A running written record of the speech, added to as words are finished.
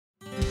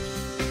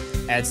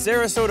At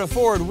Sarasota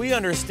Ford, we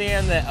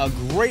understand that a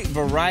great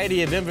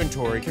variety of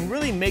inventory can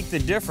really make the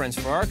difference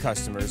for our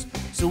customers,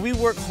 so we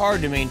work hard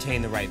to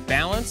maintain the right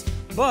balance,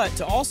 but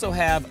to also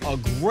have a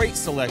great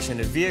selection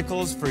of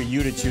vehicles for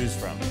you to choose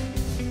from.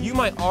 You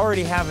might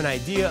already have an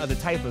idea of the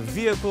type of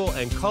vehicle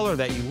and color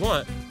that you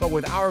want, but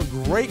with our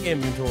great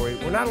inventory,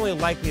 we're not only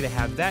likely to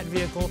have that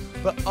vehicle,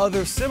 but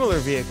other similar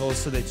vehicles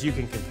so that you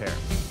can compare.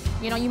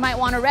 You know, you might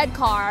want a red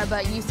car,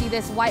 but you see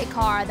this white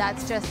car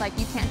that's just like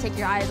you can't take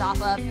your eyes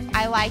off of.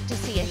 I like to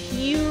see a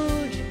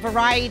huge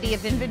variety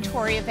of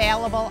inventory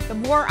available. The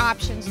more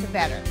options, the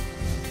better.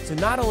 So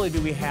not only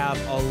do we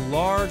have a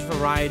large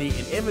variety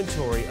in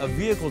inventory of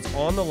vehicles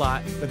on the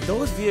lot, but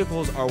those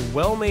vehicles are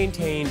well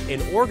maintained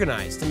and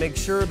organized to make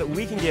sure that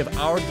we can give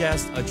our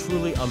guests a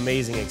truly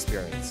amazing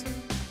experience.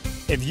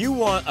 If you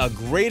want a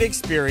great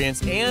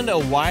experience and a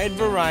wide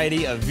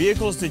variety of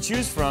vehicles to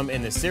choose from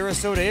in the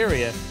Sarasota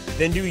area,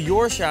 then do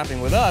your shopping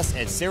with us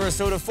at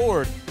Sarasota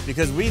Ford,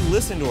 because we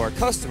listen to our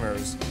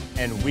customers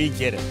and we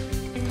get it.